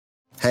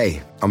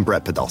Hey, I'm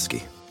Brett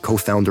Podolsky,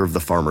 co-founder of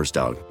The Farmer's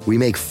Dog. We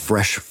make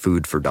fresh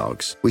food for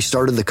dogs. We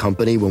started the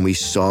company when we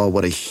saw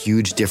what a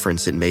huge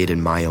difference it made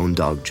in my own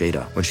dog,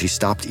 Jada, when she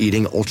stopped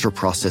eating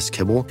ultra-processed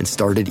kibble and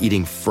started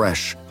eating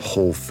fresh,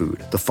 whole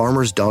food. The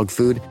Farmer's Dog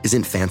food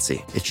isn't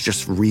fancy. It's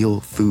just real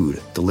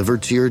food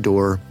delivered to your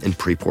door in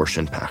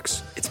pre-portioned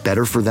packs. It's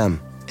better for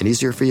them and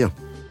easier for you.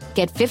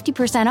 Get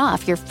 50%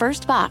 off your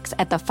first box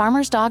at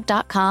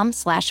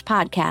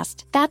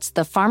thefarmersdog.com/podcast. That's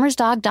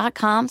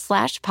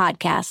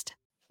thefarmersdog.com/podcast.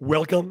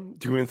 Welcome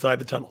to Inside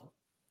the Tunnel,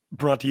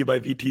 brought to you by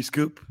VT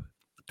Scoop,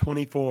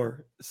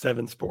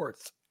 24/7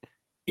 Sports.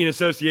 In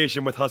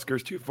association with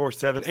Huskers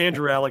 247,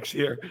 Andrew Alex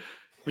here,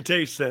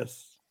 Matej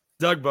Sis,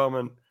 Doug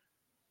Bowman.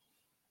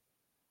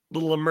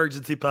 Little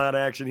emergency pod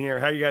action here.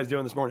 How you guys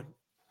doing this morning?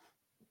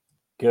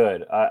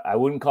 Good. I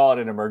wouldn't call it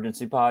an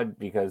emergency pod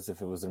because if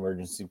it was an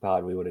emergency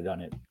pod, we would have done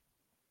it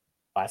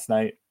last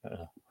night.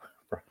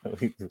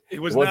 It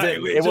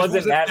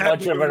wasn't that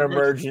much of an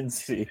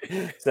emergency.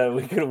 So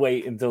we could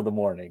wait until the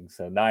morning.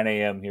 So 9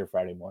 a.m. here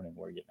Friday morning,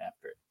 we're getting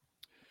after it.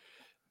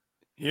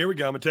 Here we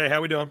go. Matej,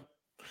 how we doing?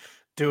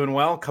 Doing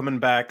well. Coming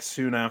back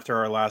soon after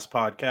our last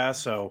podcast.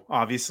 So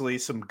obviously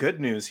some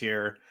good news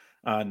here.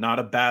 Not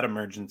a bad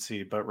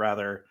emergency, but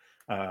rather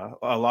a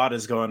lot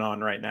is going on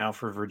right now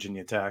for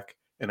Virginia Tech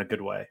in a good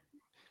way.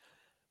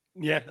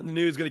 Yeah, the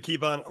news is going to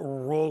keep on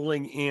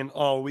rolling in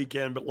all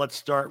weekend, but let's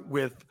start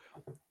with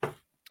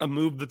a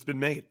move that's been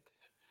made.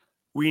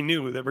 We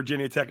knew that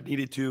Virginia Tech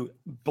needed to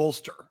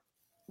bolster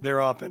their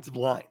offensive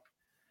line.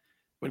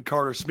 When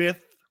Carter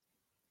Smith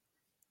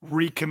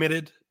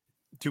recommitted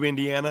to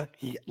Indiana,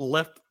 he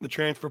left the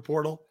transfer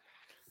portal,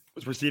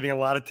 was receiving a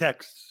lot of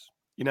texts.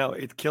 You know,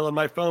 it's killing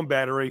my phone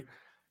battery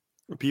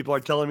when people are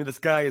telling me the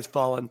sky is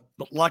falling.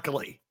 But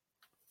luckily,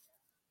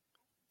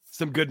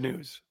 some good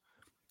news.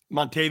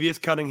 Montavious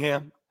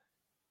Cunningham,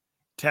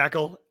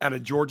 tackle out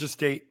of Georgia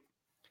State,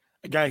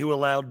 a guy who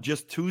allowed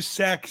just 2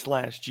 sacks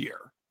last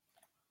year,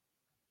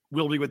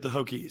 will be with the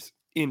Hokies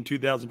in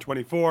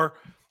 2024.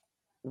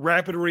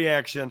 Rapid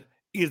reaction.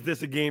 Is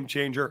this a game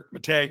changer?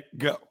 Matej,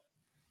 go.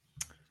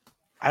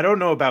 I don't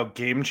know about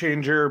game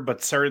changer,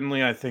 but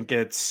certainly I think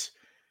it's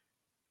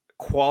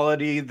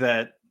quality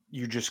that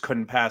you just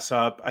couldn't pass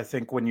up. I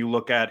think when you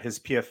look at his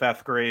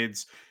PFF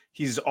grades,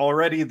 he's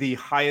already the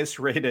highest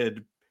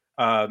rated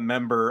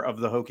member of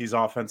the Hokies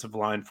offensive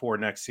line for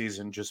next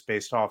season, just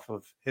based off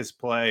of his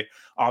play.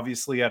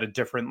 Obviously at a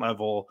different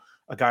level,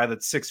 a guy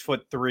that's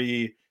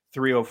 6'3",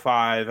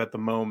 305 at the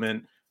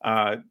moment,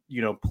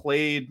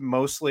 played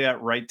mostly at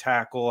right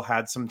tackle,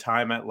 had some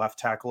time at left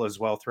tackle as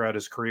well throughout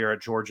his career at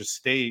Georgia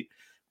State.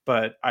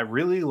 But I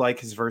really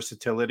like his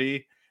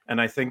versatility. And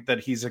I think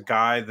that he's a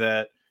guy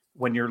that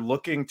when you're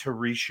looking to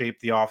reshape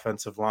the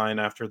offensive line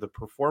after the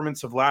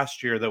performance of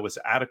last year that was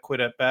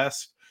adequate at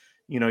best,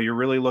 you're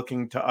really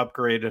looking to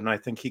upgrade, and I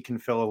think he can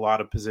fill a lot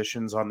of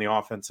positions on the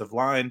offensive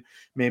line.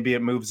 Maybe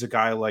it moves a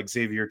guy like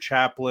Xavier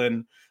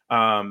Chaplin.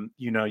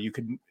 You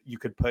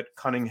could put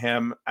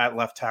Cunningham at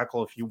left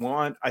tackle if you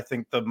want. I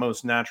think the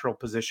most natural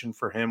position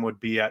for him would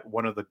be at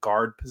one of the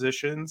guard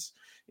positions,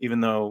 even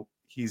though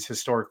he's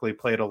historically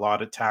played a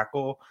lot at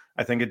tackle.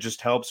 I think it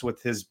just helps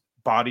with his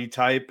body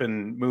type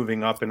and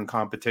moving up in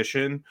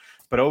competition.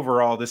 But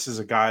overall, this is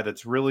a guy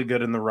that's really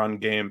good in the run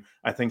game.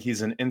 I think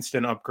he's an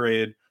instant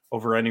upgrade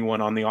over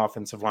anyone on the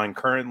offensive line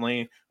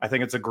currently. I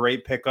think it's a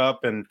great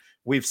pickup. And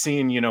we've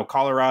seen,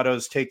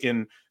 Colorado's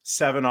taken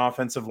 7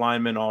 offensive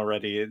linemen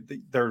already.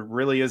 There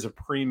really is a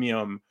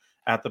premium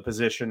at the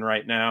position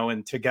right now.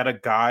 And to get a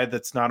guy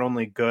that's not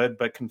only good,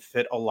 but can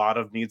fit a lot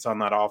of needs on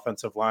that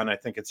offensive line, I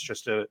think it's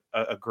just a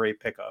great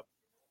pickup.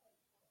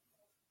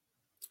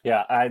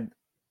 Yeah, I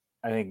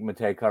think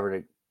Matej covered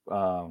it.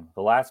 The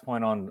last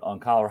point on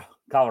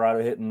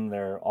Colorado hitting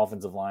their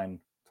offensive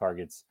line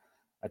targets,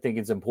 I think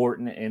it's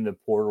important in the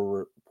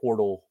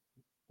portal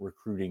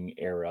recruiting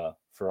era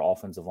for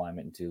offensive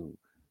linemen to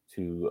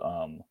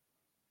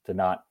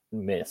not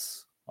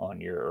miss on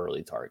your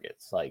early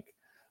targets. Like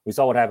we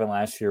saw what happened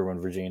last year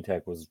when Virginia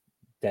Tech was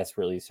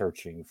desperately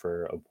searching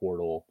for a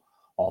portal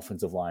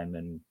offensive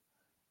lineman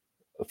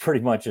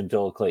pretty much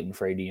until Clayton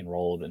Frady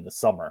enrolled in the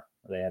summer.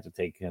 They had to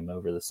take him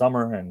over the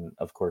summer. And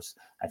of course,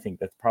 I think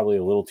that's probably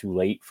a little too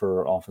late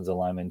for offensive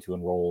linemen to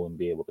enroll and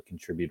be able to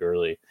contribute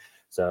early.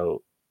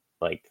 So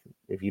like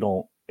if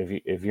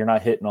you're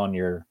not hitting on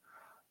your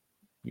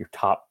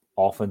top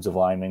offensive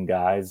lineman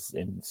guys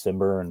in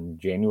December and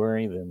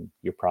January, then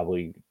you're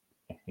probably,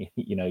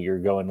 you're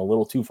going a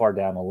little too far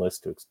down the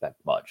list to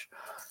expect much.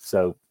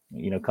 So,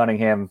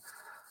 Cunningham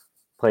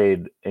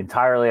played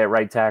entirely at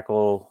right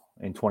tackle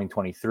in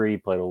 2023,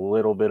 played a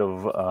little bit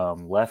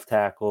of left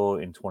tackle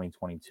in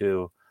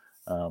 2022.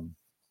 I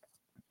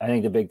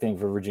think the big thing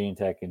for Virginia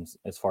Tech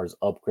as far as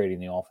upgrading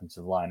the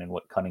offensive line and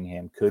what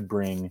Cunningham could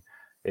bring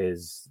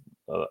is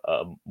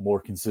a more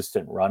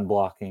consistent run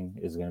blocking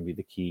is going to be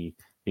the key.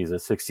 He's a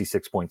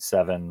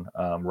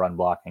 66.7 run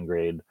blocking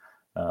grade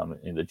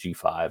in the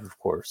G5, of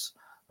course,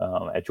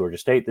 at Georgia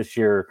State this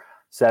year.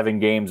 7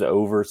 games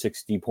over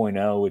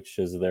 60.0, which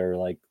is their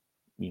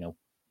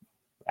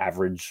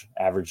average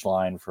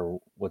line for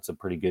what's a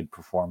pretty good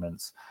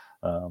performance.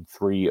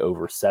 3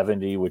 over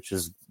 70, which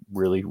is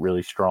really,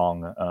 really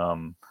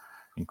strong,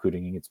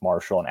 including against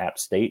Marshall and App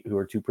State, who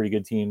are two pretty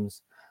good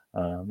teams.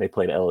 They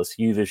played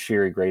LSU this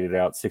year. He graded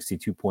out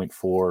 62.4,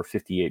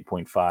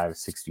 58.5,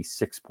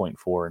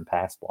 66.4 in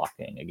pass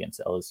blocking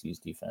against LSU's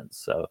defense.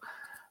 So,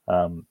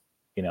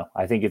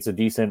 I think it's a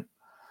decent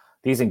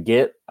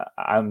get.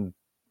 I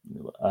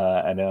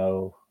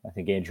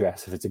think Andrew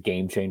asked if it's a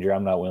game changer.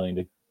 I'm not willing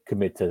to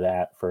commit to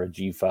that for a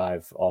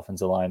G5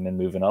 offensive lineman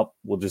moving up.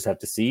 We'll just have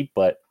to see.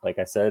 But like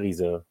I said,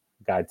 he's a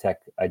guy Tech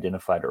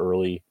identified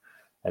early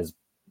as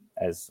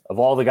of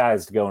all the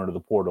guys to go into the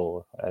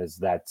portal, as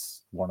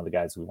that's one of the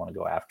guys we want to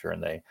go after.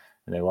 And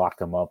they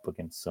locked him up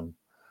against some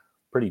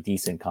pretty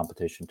decent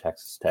competition,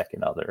 Texas Tech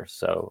and others.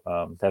 So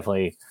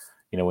definitely,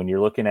 when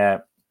you're looking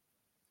at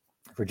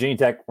Virginia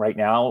Tech right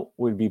now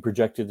would be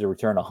projected to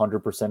return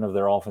 100% of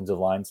their offensive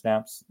line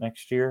snaps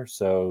next year.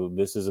 So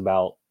this is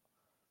about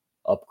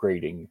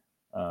upgrading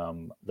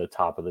the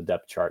top of the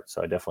depth chart.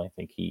 So I definitely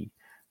think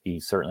he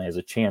certainly has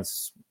a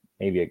chance,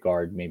 maybe at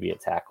guard, maybe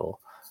at tackle,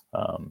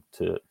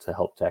 to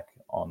help Tech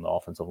on the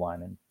offensive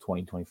line in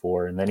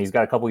 2024. And then he's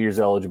got a couple years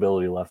of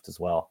eligibility left as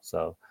well.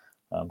 So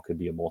could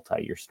be a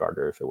multi-year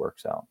starter if it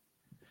works out.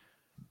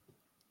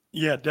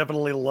 Yeah,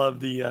 definitely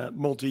love the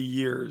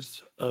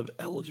multi-years of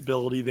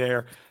eligibility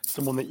there.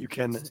 Someone that you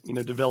can,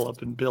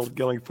 develop and build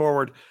going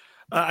forward.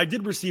 I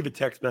did receive a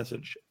text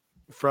message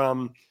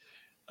from,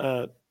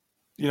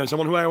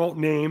 someone who I won't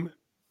name,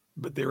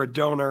 but they're a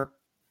donor,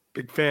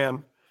 big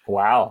fan.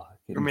 Wow.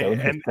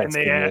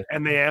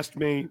 And they asked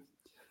me,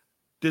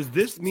 does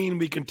this mean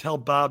we can tell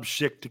Bob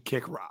Schick to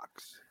kick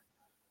rocks?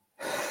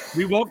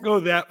 We won't go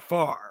that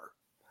far,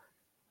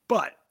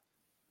 but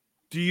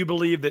do you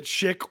believe that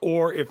Schick,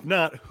 or if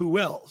not, who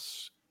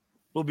else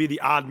will be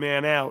the odd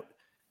man out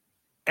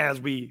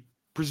as we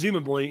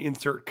presumably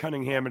insert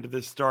Cunningham into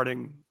this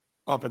starting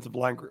offensive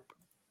line group?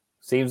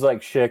 Seems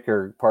like Schick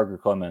or Parker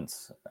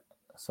Clements,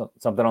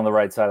 something on the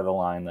right side of the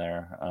line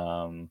there.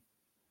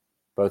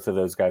 Both of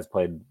those guys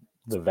played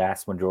the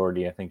vast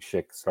majority. I think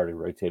Schick started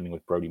rotating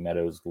with Brody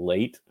Meadows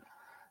late,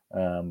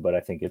 but I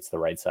think it's the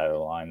right side of the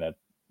line that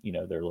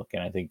they're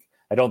looking.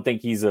 I don't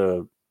think he's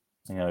a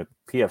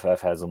PFF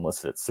has him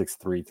listed at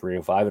 6'3",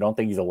 305. I don't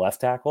think he's a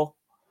left tackle.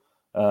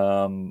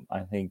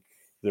 I think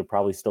they're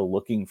probably still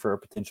looking for a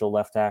potential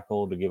left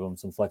tackle to give him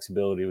some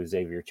flexibility with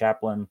Xavier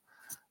Chaplin.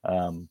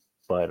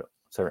 But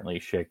certainly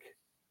Schick,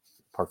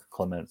 Parker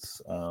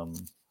Clements.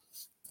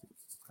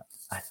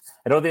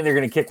 I don't think they're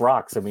going to kick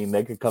rocks. I mean,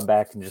 they could come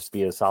back and just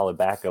be a solid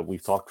backup.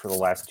 We've talked for the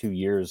last 2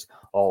 years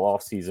all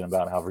offseason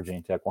about how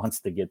Virginia Tech wants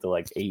to get to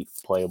like 8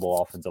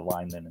 playable offensive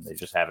linemen, and they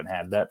just haven't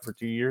had that for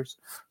 2 years.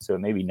 So it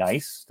may be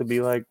nice to be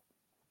like,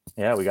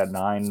 yeah, we got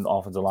 9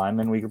 offensive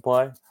linemen we could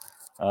play.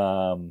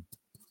 But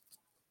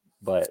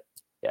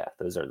yeah,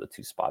 those are the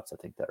 2 spots I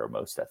think that are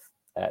most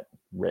at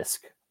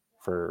risk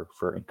for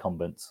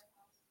incumbents.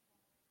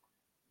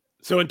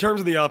 So in terms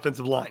of the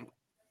offensive line,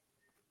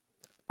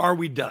 are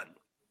we done?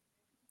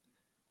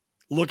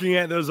 Looking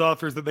at those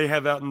offers that they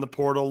have out in the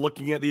portal,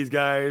 looking at these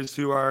guys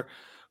who are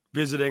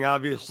visiting,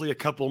 obviously a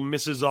couple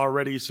misses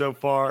already so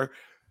far,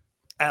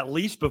 at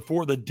least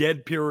before the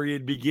dead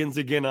period begins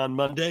again on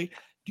Monday,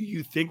 do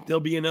you think there'll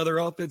be another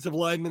offensive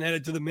lineman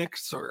added to the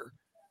mix, or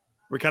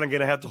we're kind of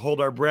going to have to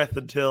hold our breath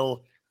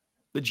until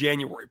the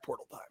January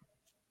portal time?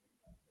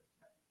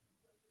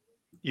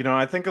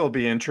 I think it'll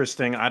be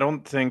interesting. I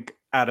don't think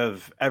out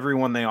of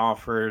everyone they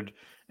offered,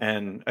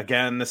 and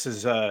again, this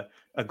is a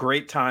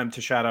great time to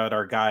shout out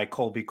our guy,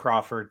 Colby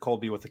Crawford,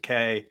 Colby with a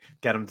K,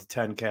 get him to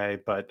 10K.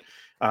 But,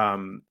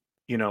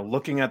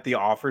 looking at the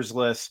offers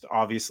list,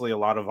 obviously a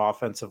lot of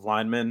offensive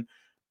linemen.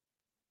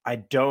 I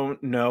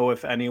don't know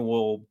if any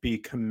will be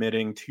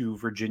committing to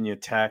Virginia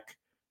Tech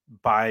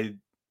by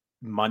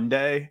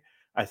Monday.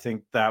 I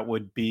think that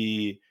would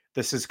be,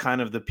 this is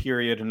kind of the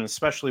period, and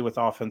especially with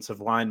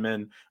offensive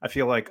linemen, I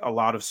feel like a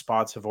lot of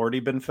spots have already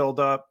been filled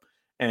up,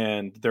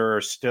 and there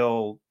are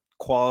still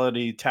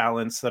quality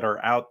talents that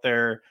are out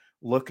there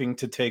looking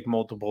to take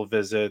multiple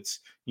visits.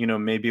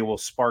 Maybe we'll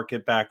spark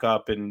it back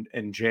up in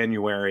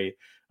January.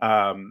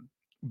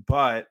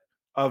 But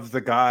of the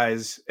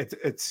guys,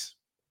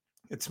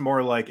 it's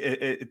more like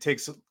it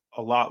takes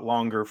a lot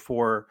longer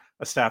for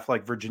a staff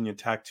like Virginia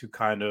Tech to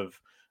kind of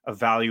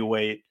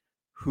evaluate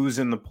who's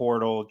in the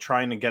portal,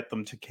 trying to get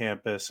them to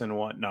campus and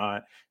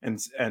whatnot,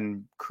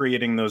 and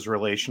creating those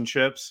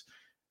relationships.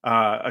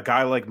 A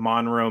guy like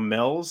Monroe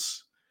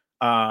Mills,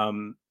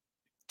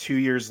 2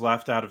 years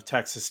left out of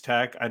Texas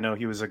Tech. I know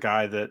he was a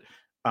guy that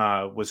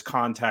was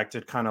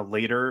contacted kind of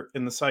later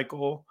in the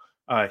cycle.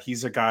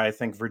 He's a guy I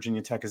think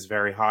Virginia Tech is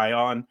very high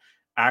on.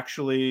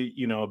 Actually,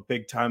 a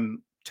big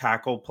time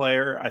tackle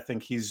player. I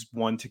think he's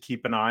one to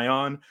keep an eye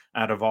on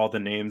out of all the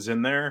names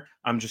in there.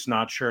 I'm just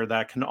not sure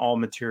that can all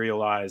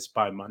materialize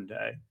by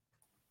Monday.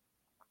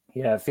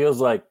 Yeah, it feels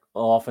like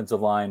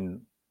offensive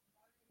line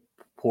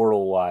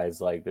portal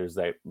wise, like there's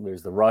the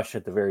rush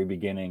at the very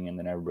beginning, and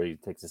then everybody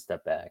takes a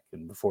step back,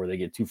 and before they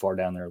get too far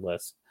down their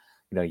list,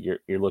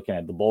 you're looking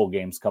at the bowl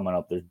games coming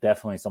up. There's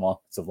definitely some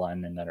offensive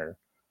linemen that are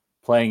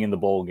playing in the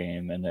bowl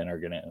game and then are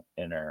going to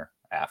enter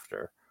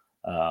after.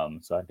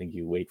 So I think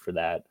you wait for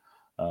that.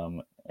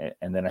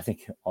 And then I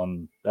think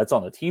that's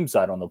on the team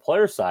side. On the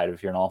player side,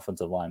 if you're an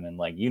offensive lineman,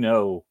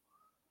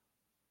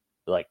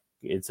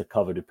 it's a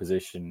coveted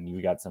position.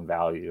 You got some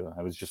value.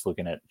 I was just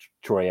looking at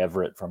Troy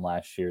Everett from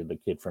last year, the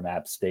kid from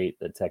App State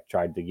that Tech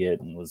tried to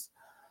get and was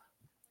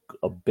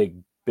a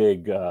big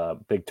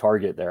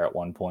target there at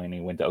one point.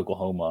 He went to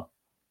Oklahoma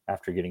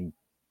after getting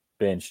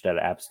benched at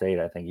App State.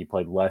 I think he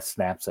played less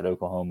snaps at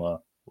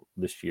Oklahoma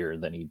this year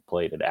than he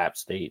played at App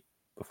State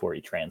before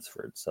he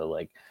transferred. So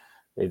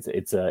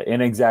it's an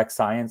inexact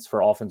science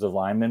for offensive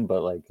linemen,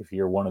 but if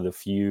you're one of the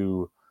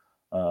few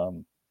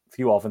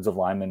offensive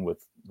linemen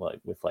with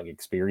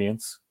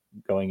experience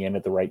going in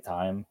at the right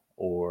time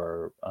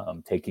or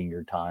taking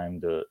your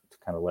time to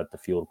kind of let the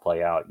field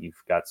play out,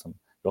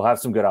 you'll have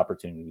some good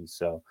opportunities.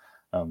 So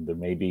there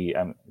may be,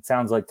 it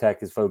sounds like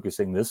Tech is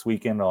focusing this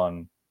weekend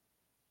on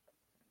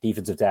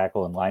defensive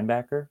tackle and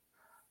linebacker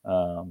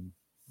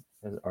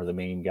are the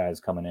main guys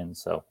coming in.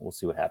 So we'll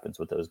see what happens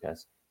with those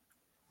guys.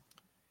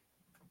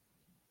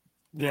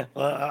 Yeah,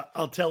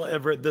 I'll tell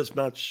Everett this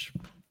much.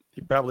 He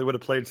probably would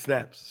have played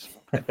snaps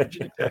at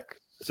Virginia Tech.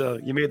 So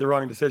you made the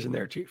wrong decision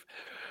there, Chief.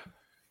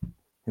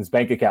 His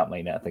bank account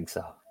may not think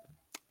so.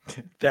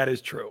 That is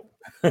true.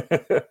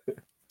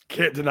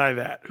 Can't deny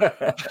that.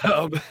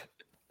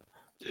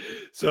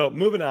 So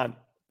moving on.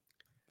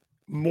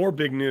 More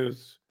big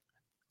news.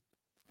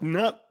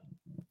 Not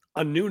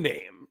a new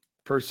name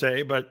per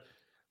se, but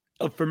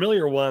a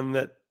familiar one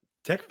that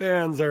Tech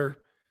fans are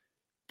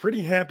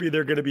pretty happy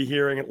they're going to be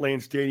hearing at Lane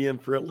Stadium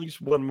for at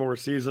least one more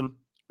season,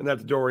 and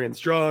that's Dorian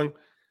Strong.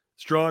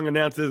 Strong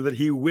announces that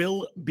he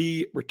will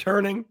be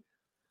returning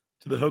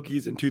to the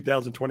Hokies in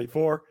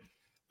 2024.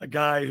 A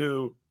guy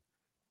who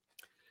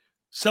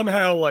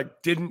somehow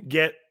didn't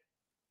get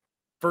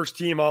first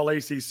team All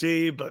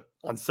ACC, but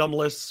on some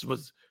lists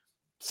was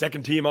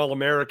second team All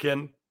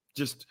American.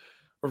 Just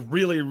a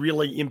really,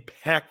 really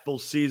impactful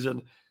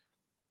season.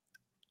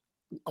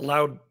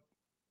 Allowed,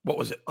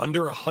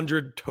 under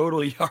 100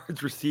 total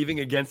yards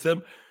receiving against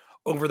him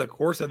over the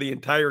course of the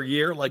entire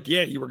year.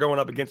 You were going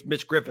up against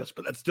Mitch Griffiths,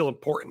 but that's still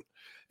important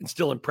and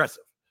still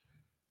impressive.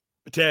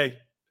 Matei,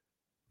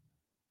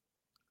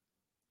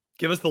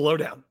 give us the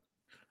lowdown.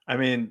 I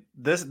mean,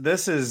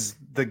 this is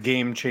the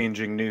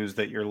game-changing news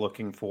that you're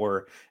looking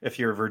for if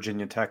you're a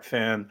Virginia Tech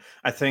fan.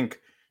 I think,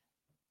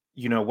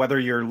 whether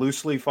you're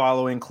loosely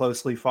following,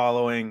 closely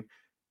following,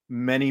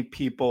 many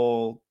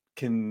people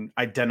can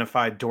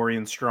identify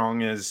Dorian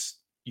Strong as,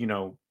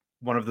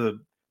 one of the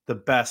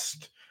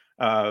best,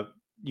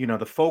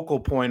 the focal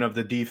point of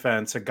the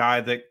defense, a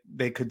guy that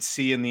they could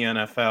see in the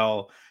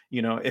NFL.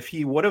 If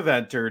he would have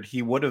entered,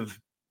 he would have,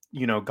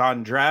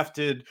 gotten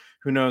drafted.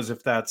 Who knows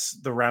if that's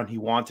the round he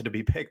wanted to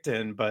be picked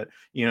in, but,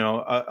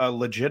 a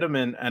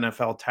legitimate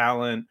NFL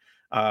talent.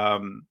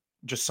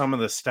 Just some of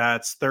the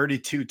stats: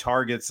 32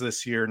 targets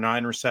this year,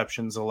 9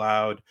 receptions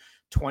allowed,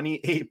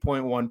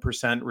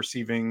 28.1%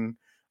 receiving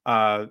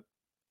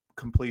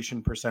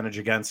completion percentage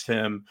against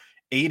him,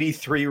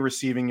 83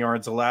 receiving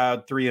yards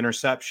allowed, 3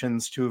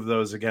 interceptions, 2 of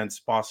those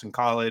against Boston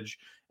College,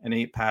 and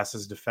 8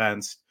 passes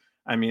defensed.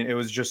 I mean, it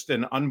was just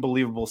an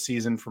unbelievable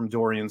season from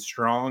Dorian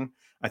Strong.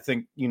 I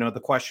think,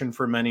 the question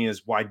for many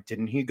is, why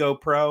didn't he go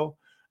pro?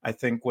 I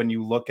think when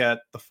you look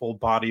at the full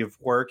body of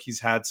work,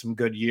 he's had some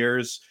good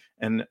years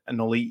and an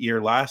elite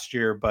year last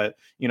year. But,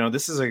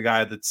 this is a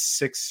guy that's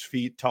 6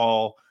 feet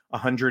tall,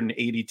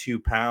 182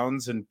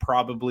 pounds, and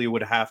probably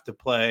would have to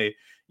play,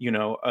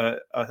 a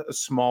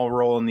small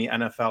role in the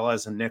NFL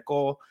as a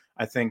nickel.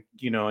 I think,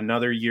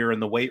 another year in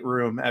the weight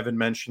room. Evan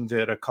mentioned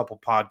it a couple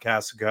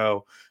podcasts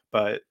ago,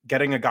 but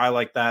getting a guy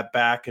like that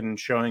back and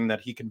showing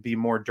that he can be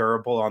more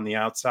durable on the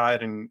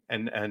outside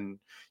and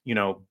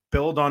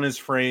build on his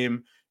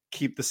frame,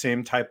 keep the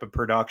same type of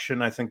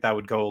production, I think that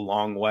would go a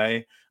long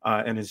way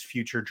in his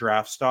future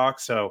draft stock.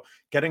 So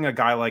getting a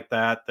guy like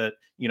that,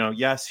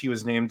 yes, he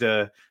was named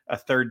a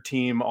third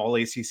team All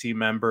ACC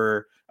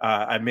member.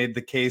 I made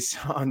the case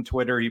on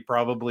Twitter. He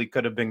probably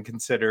could have been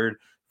considered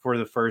for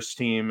the first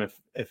team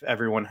if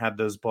everyone had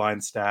those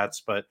blind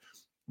stats, but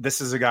this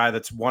is a guy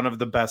that's one of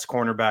the best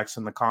cornerbacks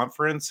in the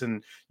conference,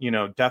 and,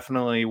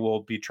 definitely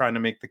will be trying to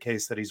make the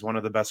case that he's one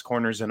of the best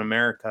corners in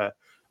America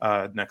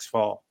next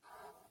fall.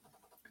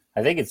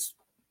 I think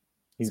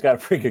he's got a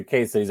pretty good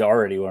case that he's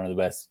already one of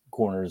the best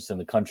corners in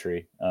the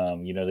country.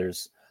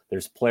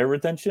 There's player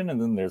retention,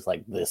 and then there's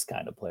this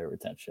kind of player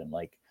retention,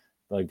 like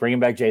bringing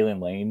back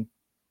Jalen Lane,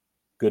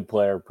 good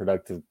player,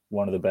 productive,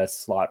 one of the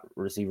best slot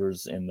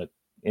receivers in the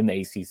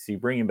ACC.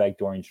 Bringing back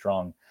Dorian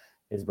Strong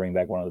is bringing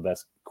back one of the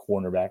best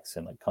cornerbacks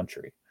in the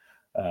country.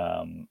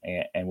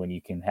 And when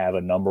you can have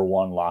a number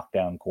one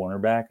lockdown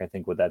cornerback, I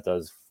think what that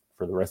does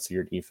for the rest of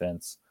your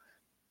defense,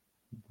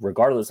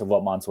 regardless of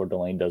what Mansour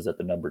Delane does at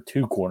the number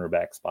 2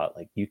 cornerback spot,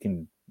 you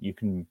can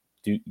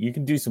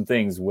do some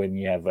things when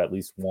you have at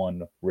least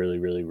one really,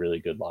 really, really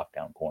good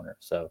lockdown corner.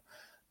 So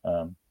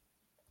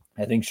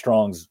I think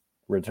Strong's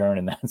return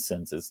in that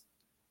sense is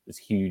is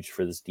huge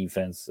for this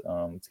defense.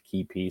 It's a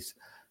key piece.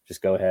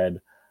 Just go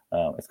ahead.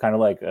 It's kind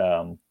of like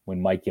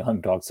when Mike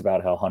Young talks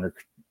about how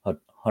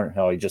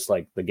how he just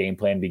like the game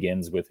plan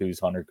begins with who's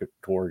Hunter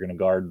Couture going to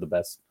guard, the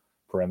best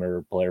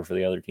perimeter player for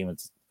the other team.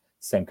 It's the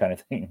same kind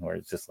of thing where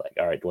it's just like,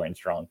 all right, Dorian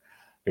Strong,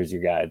 here's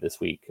your guy this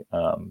week.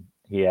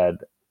 He had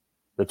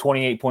the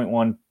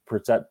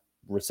 28.1%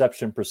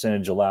 reception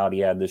percentage allowed he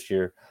had this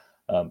year.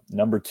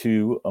 Number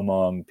 2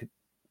 among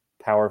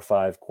Power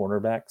 5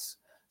 cornerbacks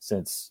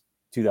since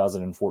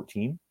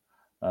 2014.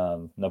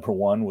 Number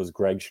 1 was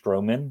Greg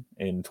Stroman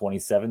in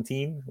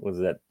 2017,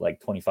 was at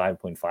like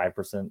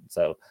 25.5%.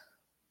 So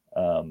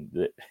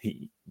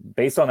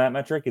based on that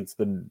metric, it's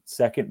the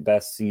second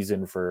best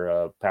season for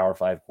a Power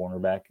 5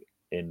 cornerback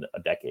in a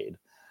decade.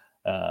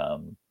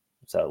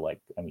 So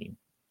like, I mean,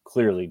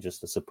 clearly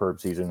just a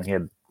superb season. He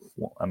had,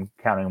 I'm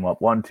counting them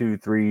up, 1, 2,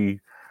 3,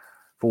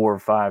 4,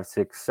 5,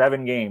 6,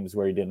 7 games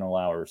where he didn't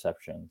allow a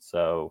reception.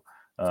 So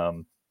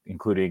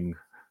including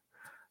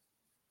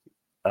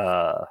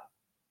 5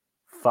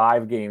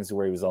 games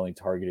where he was only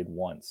targeted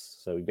once.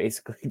 So he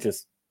basically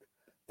just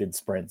did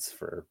sprints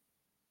for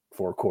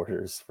 4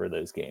 quarters for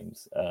those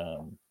games.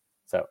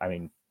 So, I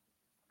mean,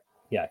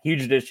 yeah,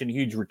 huge addition,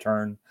 huge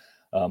return.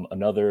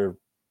 Another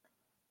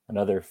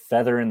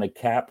feather in the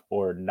cap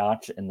or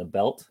notch in the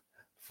belt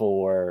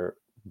for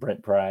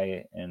Brent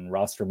Pry and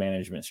roster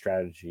management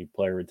strategy,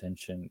 player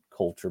retention,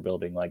 culture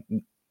building, like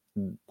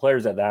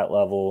players at that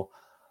level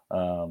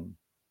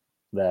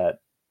that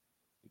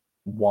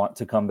want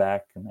to come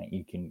back and that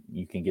you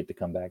can get to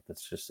come back.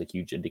 That's just a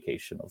huge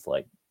indication of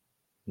like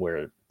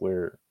where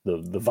the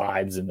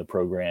vibes in the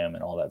program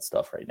and all that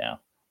stuff right now.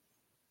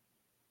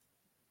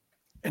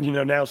 And,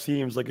 now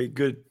seems like a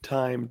good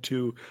time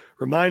to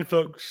remind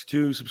folks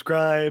to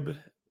subscribe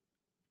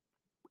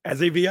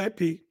as a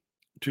VIP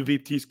to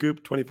VT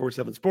Scoop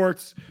 24/7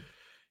 Sports.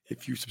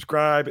 If you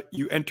subscribe,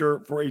 you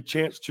enter for a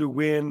chance to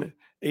win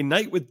a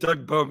night with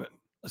Doug Bowman,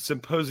 a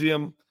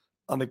symposium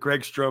on the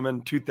Greg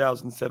Stroman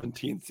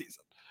 2017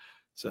 season.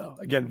 So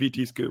again,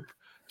 VT Scoop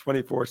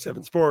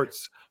 24/7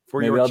 Sports for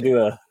Maybe your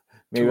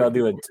I'll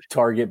do a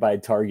target by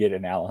target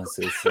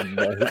analysis in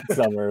the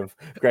summer of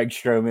Greg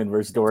Stroman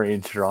versus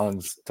Dorian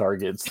Strong's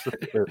targets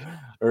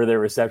or their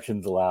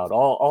receptions allowed.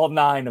 All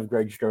 9 of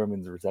Greg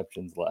Stroman's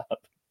receptions allowed.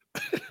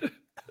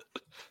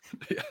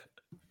 Yeah.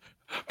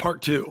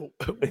 Part 2.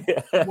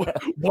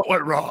 What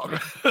went wrong?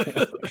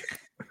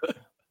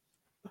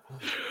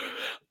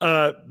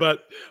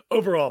 But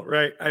overall,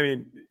 right? I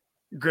mean,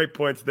 great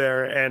points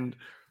there, and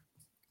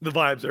the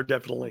vibes are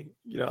definitely,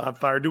 on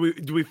fire. Do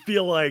we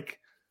feel like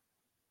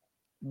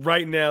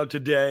right now,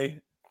 today,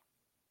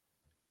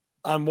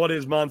 on what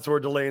is Mansour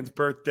Delane's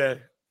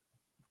birthday,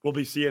 we'll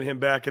be seeing him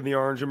back in the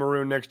orange and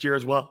maroon next year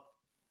as well?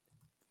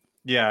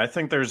 Yeah, I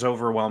think there's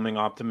overwhelming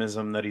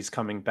optimism that he's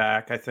coming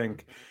back. I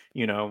think,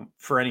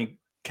 for any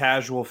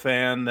casual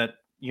fan that,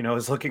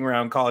 is looking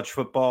around college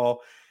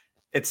football,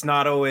 it's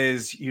not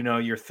always,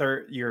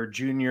 your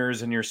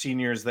juniors and your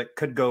seniors that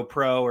could go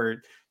pro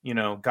or,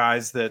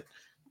 guys that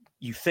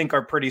you think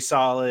are pretty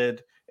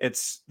solid.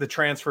 It's the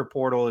transfer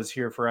portal is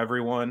here for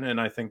everyone.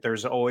 And I think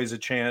there's always a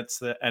chance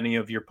that any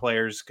of your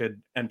players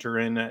could enter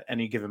in at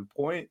any given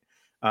point.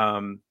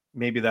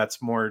 Maybe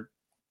that's more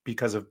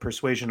because of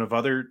persuasion of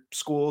other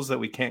schools that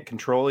we can't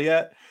control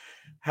yet.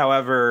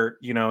 However,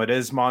 it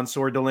is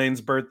Mansour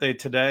Delane's birthday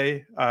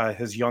today.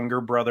 His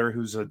younger brother,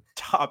 who's a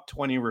top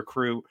 20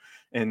 recruit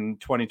in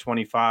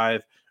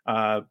 2025,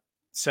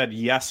 said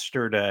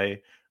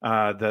yesterday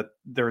that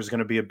there was going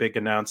to be a big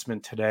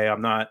announcement today.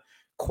 I'm not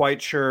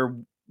quite sure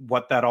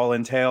what that all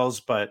entails,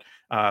 but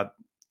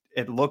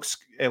it looks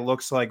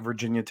like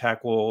Virginia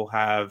Tech will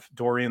have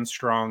Dorian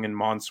Strong and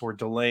Mansour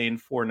Delane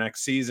for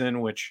next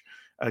season, which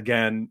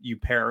again, you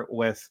pair it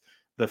with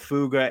the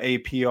Fuga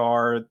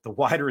APR, the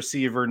wide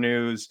receiver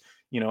news,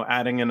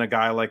 adding in a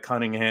guy like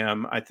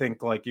Cunningham. I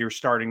think like you're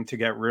starting to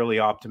get really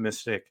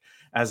optimistic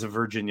as a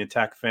Virginia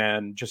Tech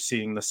fan, just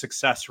seeing the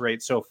success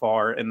rate so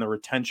far and the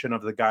retention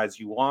of the guys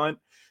you want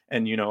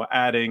and,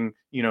 adding,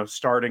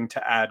 starting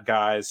to add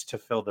guys to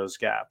fill those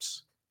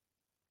gaps.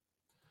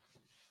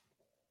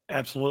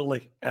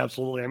 Absolutely.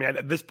 Absolutely. I mean,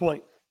 at this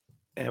point,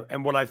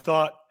 and what I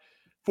thought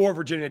for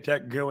Virginia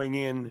Tech going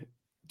in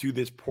to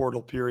this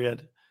portal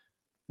period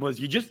was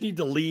you just need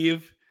to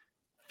leave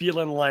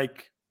feeling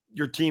like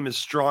your team is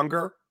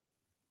stronger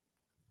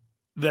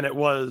than it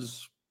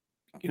was,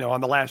 on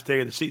the last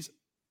day of the season,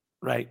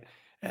 right?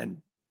 And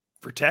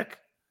for Tech,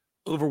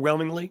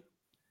 overwhelmingly,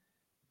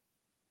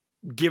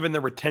 given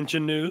the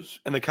retention news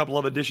and the couple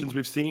of additions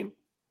we've seen,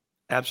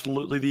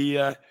 absolutely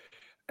the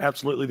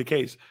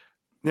case.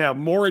 Now,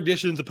 more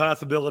additions a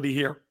possibility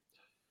here.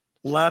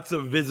 Lots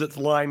of visits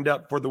lined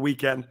up for the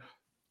weekend.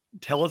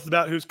 Tell us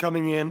about who's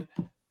coming in.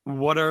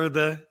 What are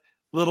the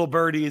little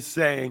birdies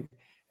saying?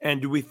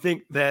 And do we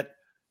think that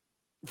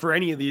for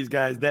any of these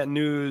guys, that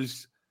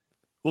news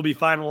will be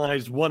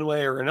finalized one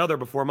way or another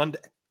before Monday?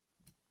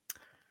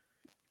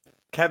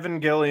 Kevin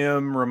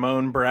Gilliam,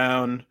 Ramon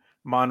Brown,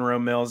 Monroe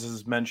Mills,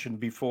 as mentioned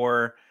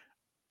before.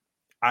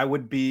 I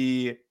would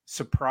be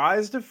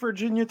surprised if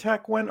Virginia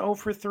Tech went 0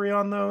 for 3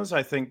 on those.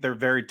 I think they're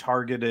very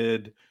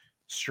targeted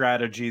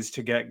strategies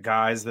to get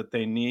guys that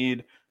they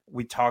need.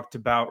 We talked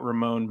about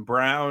Ramon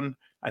Brown.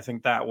 I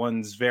think that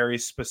one's very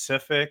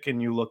specific, and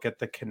you look at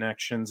the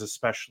connections,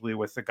 especially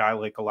with a guy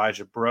like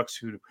Elijah Brooks,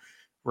 who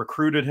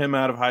recruited him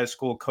out of high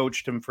school,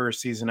 coached him for a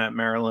season at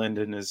Maryland,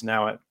 and is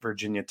now at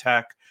Virginia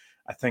Tech.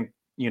 I think,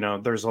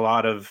 there's a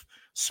lot of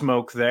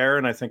smoke there,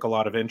 and I think a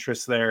lot of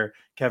interest there.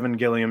 Kevin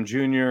Gilliam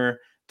Jr.,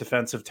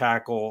 defensive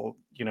tackle,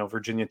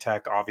 Virginia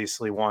Tech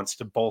obviously wants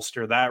to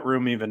bolster that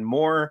room even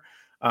more.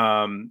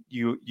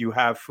 You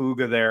have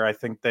Fuga there. I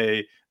think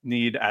they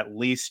need at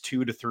least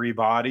 2 to 3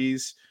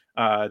 bodies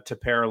to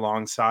pair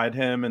alongside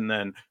him. And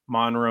then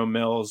Monroe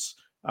Mills,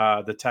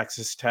 the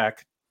Texas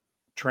Tech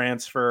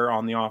transfer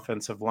on the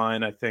offensive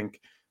line. I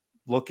think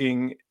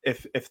looking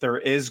if there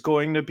is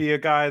going to be a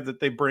guy that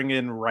they bring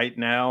in right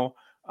now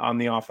on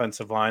the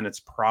offensive line, it's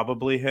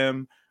probably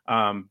him.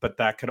 But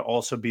that could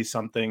also be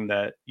something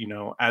that,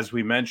 as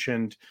we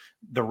mentioned,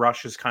 the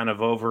rush is kind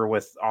of over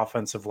with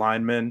offensive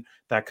linemen.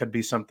 That could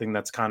be something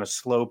that's kind of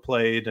slow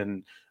played,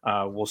 and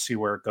we'll see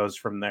where it goes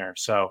from there.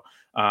 So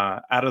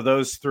out of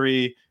those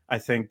 3, I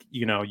think,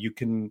 you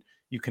can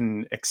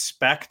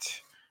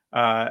expect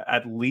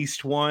at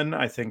least one,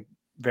 I think,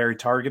 very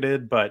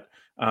targeted, but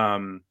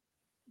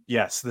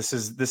yes, this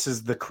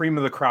is the cream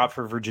of the crop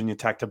for Virginia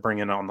Tech to bring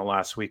in on the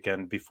last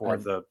weekend before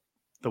the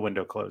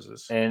window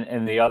closes.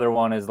 And the other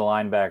one is the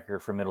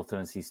linebacker from Middle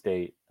Tennessee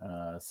State,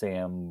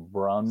 Sam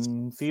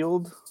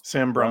Brumfield.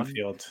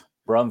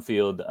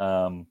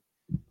 Brumfield,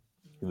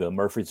 the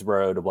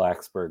Murfreesboro to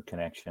Blacksburg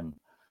connection.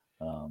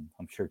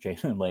 I'm sure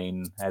Jalen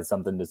Lane has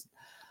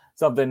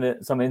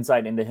some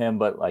insight into him,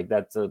 but like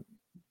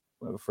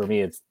for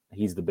me,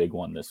 he's the big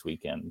one this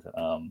weekend.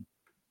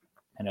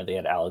 I know they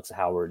had Alex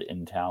Howard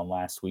in town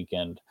last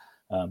weekend,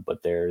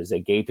 but there's a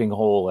gaping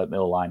hole at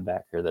middle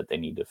linebacker that they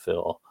need to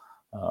fill.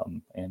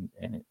 And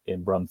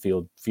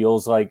Brumfield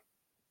feels like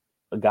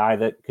a guy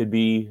that could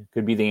be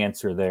the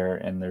answer there.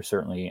 And they're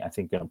certainly, I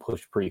think, going to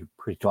push pretty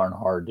darn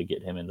hard to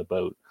get him in the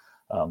boat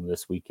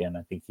this weekend.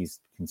 I think he's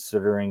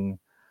considering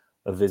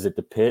a visit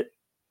to Pitt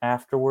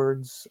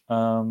afterwards,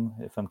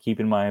 if I'm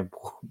keeping my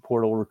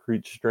portal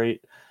recruit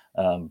straight.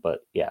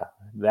 But yeah,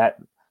 that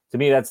to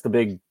me, that's the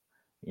big,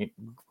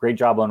 great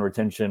job on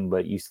retention,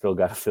 but you still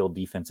got to fill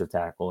defensive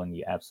tackle, and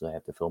you absolutely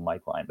have to fill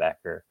Mike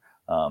linebacker.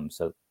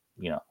 So,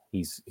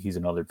 he's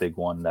another big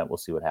one that we'll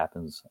see what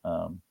happens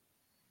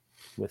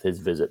with his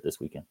visit this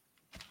weekend.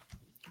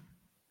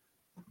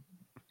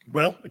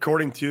 Well,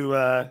 according to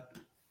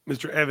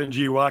Mr. Evan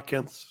G.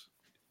 Watkins,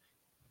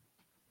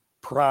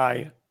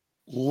 Pry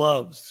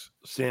loves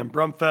Sam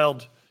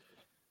Brumfield.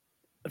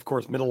 Of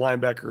course, middle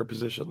linebacker, a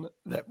position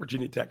that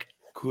Virginia Tech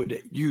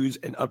could use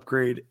an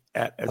upgrade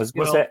at as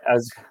well. I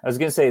was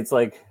going to say, it's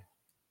like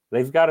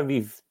they got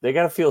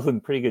to feel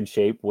in pretty good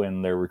shape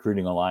when they're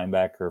recruiting a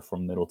linebacker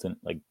from Middleton,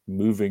 like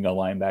moving a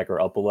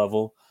linebacker up a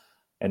level,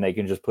 and they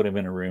can just put him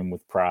in a room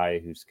with Pry,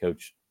 who's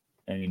coached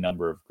any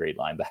number of great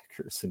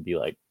linebackers, and be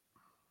like,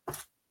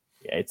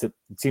 yeah, it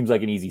seems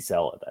like an easy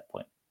sell at that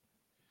point.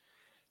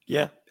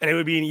 Yeah, and it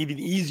would be an even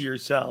easier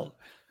sell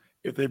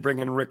if they bring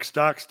in Rick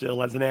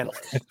Stockstill as an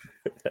analyst.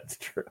 That's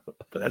true.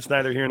 But that's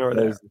neither here nor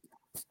there.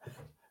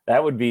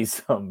 That would be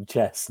some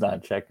chess,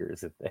 not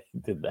checkers, if they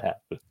did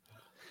that.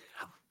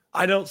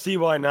 I don't see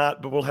why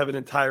not, but we'll have an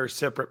entire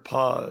separate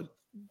pod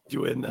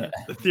doing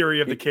the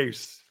theory of the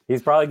case.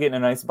 He's probably getting a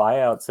nice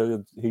buyout,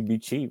 so he'd be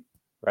cheap,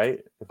 right?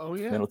 Oh,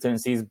 yeah. Middle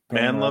Tennessee's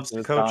man loves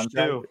to coach,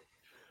 too.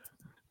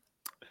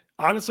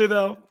 Honestly,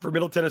 though, for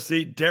Middle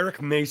Tennessee,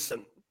 Derek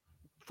Mason,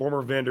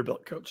 former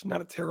Vanderbilt coach,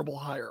 not a terrible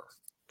hire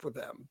for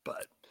them.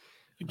 But,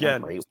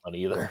 again, not a great one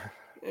either.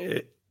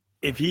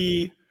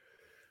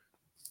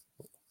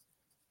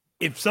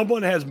 If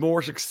someone has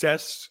more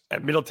success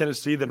at Middle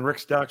Tennessee than Rick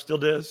Stockstill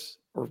does,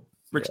 or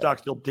Rick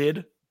Stockstill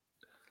did,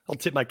 I'll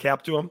tip my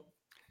cap to him.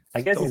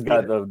 I guess he's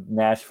got the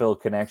Nashville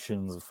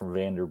connections from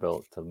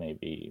Vanderbilt to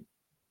maybe,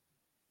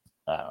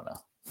 I don't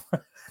know.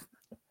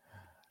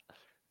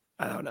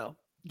 I don't know.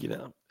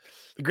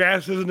 The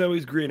grass isn't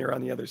always greener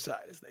on the other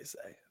side, as they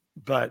say.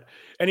 But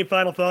any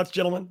final thoughts,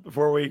 gentlemen,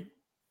 before we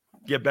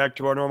get back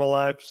to our normal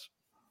lives?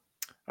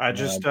 I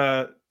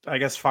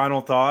guess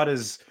final thought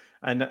is,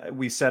 and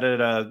we said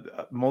it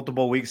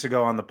multiple weeks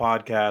ago on the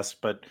podcast,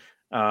 but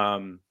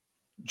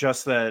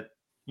just that,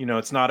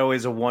 it's not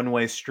always a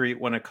one-way street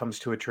when it comes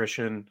to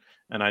attrition.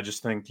 And I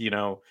just think,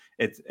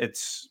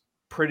 it's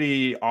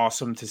pretty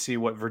awesome to see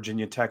what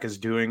Virginia Tech is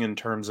doing in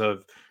terms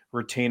of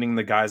retaining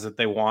the guys that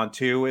they want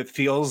to. It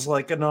feels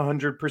like an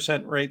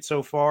 100% rate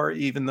so far,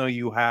 even though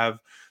you have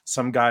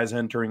some guys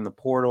entering the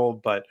portal.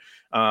 But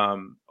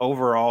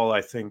overall,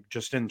 I think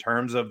just in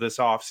terms of this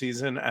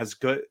offseason, as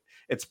good,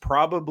 it's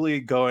probably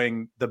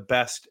going the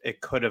best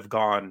it could have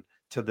gone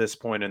to this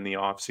point in the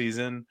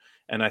offseason.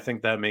 And I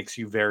think that makes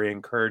you very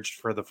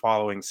encouraged for the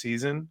following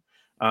season.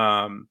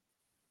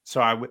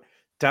 So I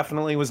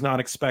definitely was not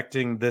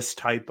expecting this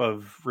type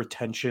of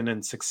retention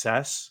and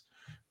success,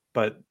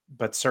 but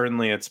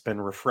certainly it's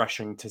been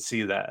refreshing to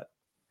see that.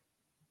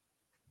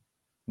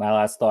 My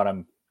last thought,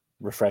 I'm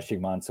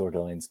refreshing Mansour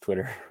Delaney's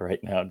Twitter right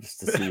now just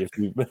to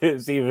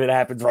see if it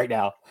happens right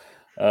now.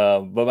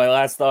 But my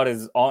last thought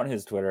is on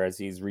his Twitter as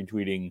he's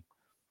retweeting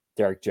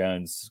Derek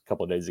Jones a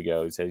couple of days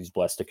ago. He said he's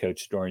blessed to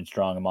coach Dorian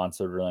Strong and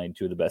Mansour Delaney,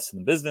 two of the best in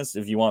the business.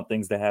 If you want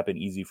things to happen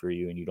easy for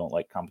you and you don't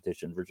like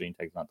competition, Virginia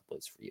Tech's not the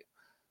place for you.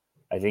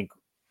 I think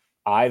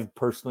I've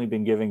personally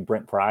been giving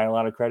Brent Pry a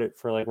lot of credit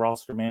for like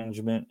roster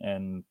management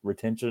and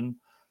retention,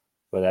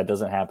 but that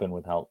doesn't happen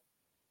without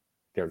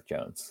Derek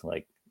Jones.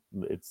 Like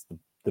it's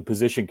the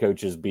position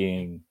coaches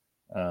being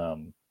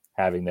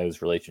having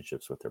those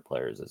relationships with their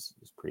players is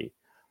pretty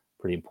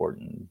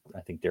important.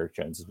 I think Derek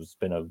Jones has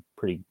been a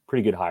pretty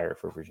good hire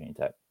for Virginia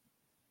Tech.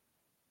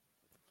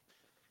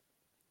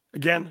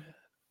 Again,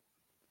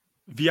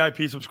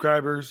 VIP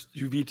subscribers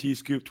to VT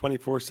Scoop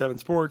 24/7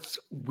 Sports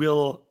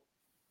will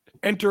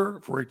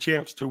enter for a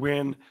chance to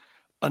win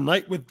a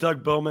night with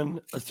Doug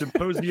Bowman, a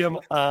symposium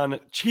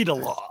on cheetah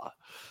law.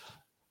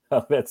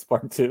 Oh, that's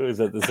part 2. Is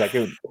that the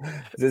second?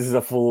 This is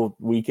a full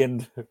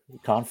weekend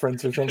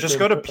conference or something? Just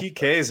go to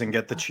PK's and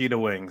get the cheetah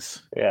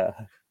wings. Yeah.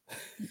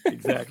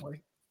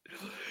 Exactly.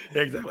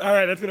 All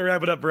right, that's going to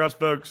wrap it up for us,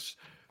 folks.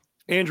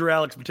 Andrew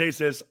Alex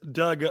Matasis,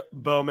 Doug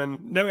Bowman.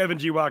 No Evan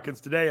G. Watkins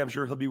today. I'm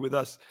sure he'll be with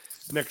us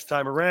next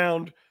time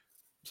around.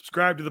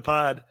 Subscribe to the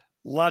pod.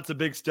 Lots of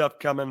big stuff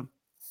coming.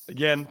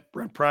 Again,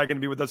 Brent Pry going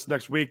to be with us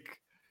next week.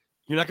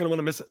 You're not going to want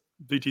to miss it.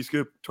 VT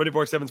Scoop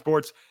 24/7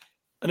 Sports.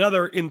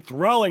 Another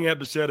enthralling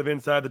episode of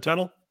Inside the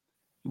Tunnel.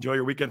 Enjoy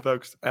your weekend,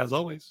 folks. As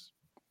always,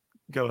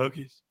 go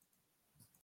Hokies.